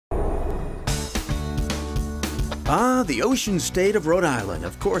Ah, the ocean state of Rhode Island.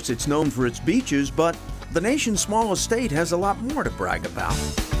 Of course, it's known for its beaches, but the nation's smallest state has a lot more to brag about.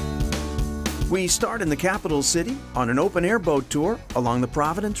 We start in the capital city on an open-air boat tour along the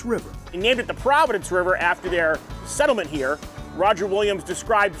Providence River. They named it the Providence River after their settlement here. Roger Williams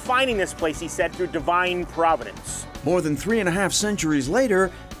described finding this place, he said, through divine providence. More than 3.5 centuries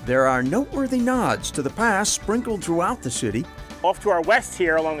later, there are noteworthy nods to the past sprinkled throughout the city. Off to our west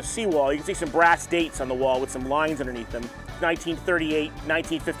here along the seawall, you can see some brass dates on the wall with some lines underneath them. 1938,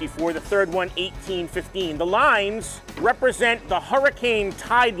 1954, the third one, 1815. The lines represent the hurricane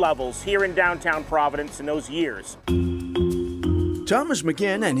tide levels here in downtown Providence in those years. Thomas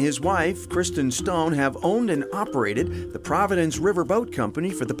McGinn and his wife, Kristen Stone, have owned and operated the Providence River Boat Company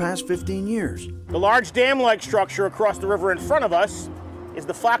for the past 15 years. The large dam-like structure across the river in front of us is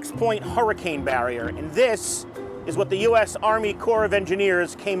the Fox Point Hurricane Barrier, and this is what the U.S. Army Corps of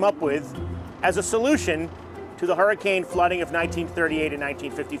Engineers came up with as a solution to the hurricane flooding of 1938 and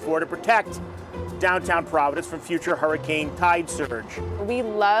 1954 to protect downtown Providence from future hurricane tide surge. We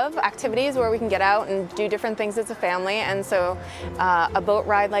love activities where we can get out and do different things as a family, and so a boat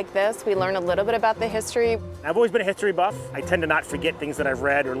ride like this, we learn a little bit about the history. I've always been a history buff. I tend to not forget things that I've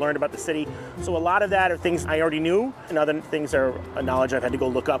read or learned about the city, so a lot of that are things I already knew, and other things are a knowledge I've had to go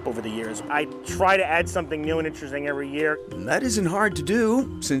look up over the years. I try to add something new and interesting every year. That isn't hard to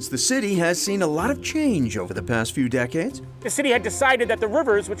do, since the city has seen a lot of change over the past few decades. The city had decided that the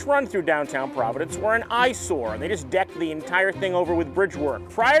rivers which run through downtown Providence were an eyesore, and they just decked the entire thing over with bridge work.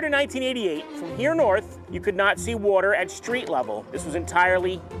 Prior to 1988, from here north, you could not see water at street level. This was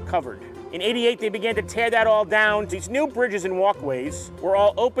entirely covered. In '88, they began to tear that all down. These new bridges and walkways were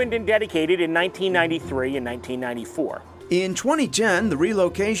all opened and dedicated in 1993 and 1994. In 2010, the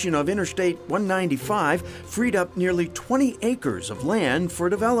relocation of Interstate 195 freed up nearly 20 acres of land for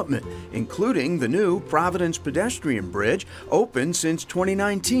development, including the new Providence Pedestrian Bridge, opened since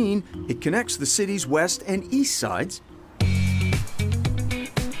 2019. It connects the city's west and east sides.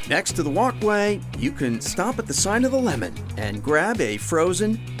 Next to the walkway, you can stop at the Sign of the Lemon and grab a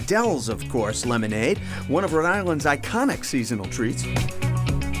frozen Dell's, of course, lemonade, one of Rhode Island's iconic seasonal treats.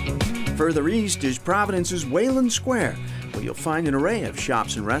 Further east is Providence's Wayland Square, where you'll find an array of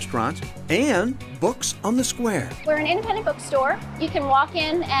shops and restaurants, and books on the square. We're an independent bookstore. You can walk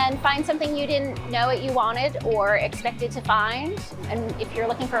in and find something you didn't know that you wanted or expected to find. And if you're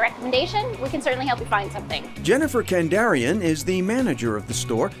looking for a recommendation, we can certainly help you find something. Jennifer Kandarian is the manager of the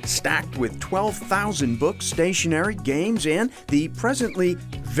store, stacked with 12,000 books, stationery, games, and the presently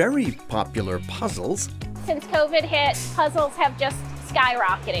very popular puzzles. Since COVID hit, puzzles have just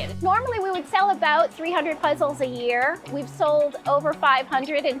skyrocketed. Normally we would sell about 300 puzzles a year. We've sold over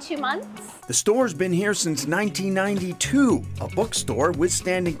 500 in 2 months. The store's been here since 1992, a bookstore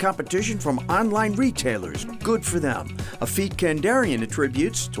withstanding competition from online retailers. Good for them. A feat Kandarian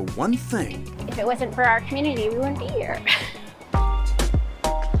attributes to one thing. If it wasn't for our community, we wouldn't be here.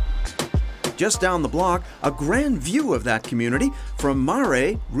 Just down the block, a grand view of that community from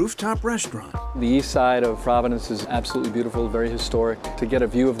Mare Rooftop Restaurant. The east side of Providence is absolutely beautiful, very historic. To get a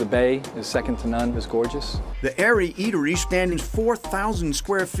view of the bay is second to none, it's gorgeous. The airy eatery spans 4,000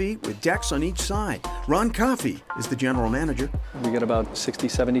 square feet with decks on each side. Ron Coffey is the general manager. We get about 60,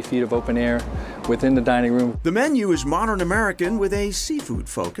 70 feet of open air within the dining room. The menu is modern American with a seafood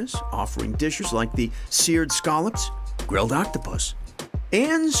focus, offering dishes like the seared scallops, grilled octopus,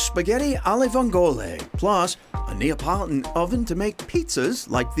 and spaghetti alle vongole, plus a Neapolitan oven to make pizzas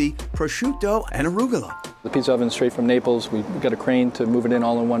like the prosciutto and arugula. The pizza oven's straight from Naples. We got a crane to move it in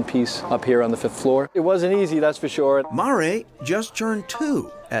all in one piece up here on the 5th floor. It wasn't easy, that's for sure. Mare just turned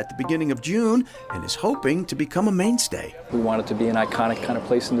 2 at the beginning of June and is hoping to become a mainstay. We want it to be an iconic kind of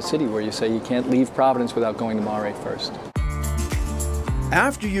place in the city where you say you can't leave Providence without going to Mare first.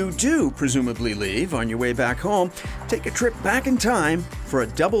 After you do presumably leave on your way back home, take a trip back in time for a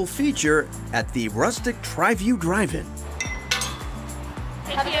double feature at the rustic Tri-View Drive-In.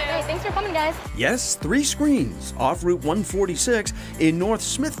 Have a good day. Thanks for coming, guys. Yes, 3 screens off Route 146 in North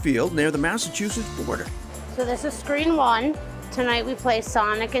Smithfield near the Massachusetts border. So this is screen 1. Tonight we play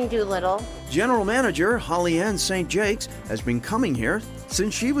Sonic and Doolittle. General Manager Holly Ann St. Jakes has been coming here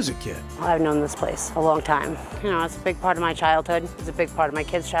since she was a kid. I've known this place a long time. You know, it's a big part of my childhood. It's a big part of my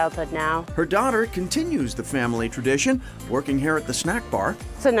kids' childhood now. Her daughter continues the family tradition, working here at the snack bar.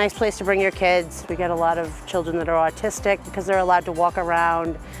 It's a nice place to bring your kids. We get a lot of children that are autistic because they're allowed to walk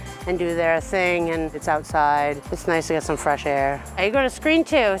around and do their thing, and it's outside. It's nice to get some fresh air. You go to screen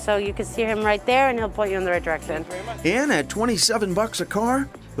 2, so you can see him right there, and he'll point you in the right direction. And at $27 a car,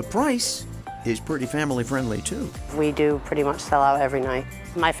 the price is pretty family friendly too. We do pretty much sell out every night.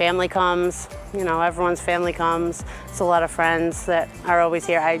 My family comes, you know, everyone's family comes. It's a lot of friends that are always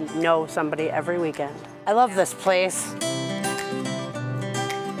here. I know somebody every weekend. I love this place.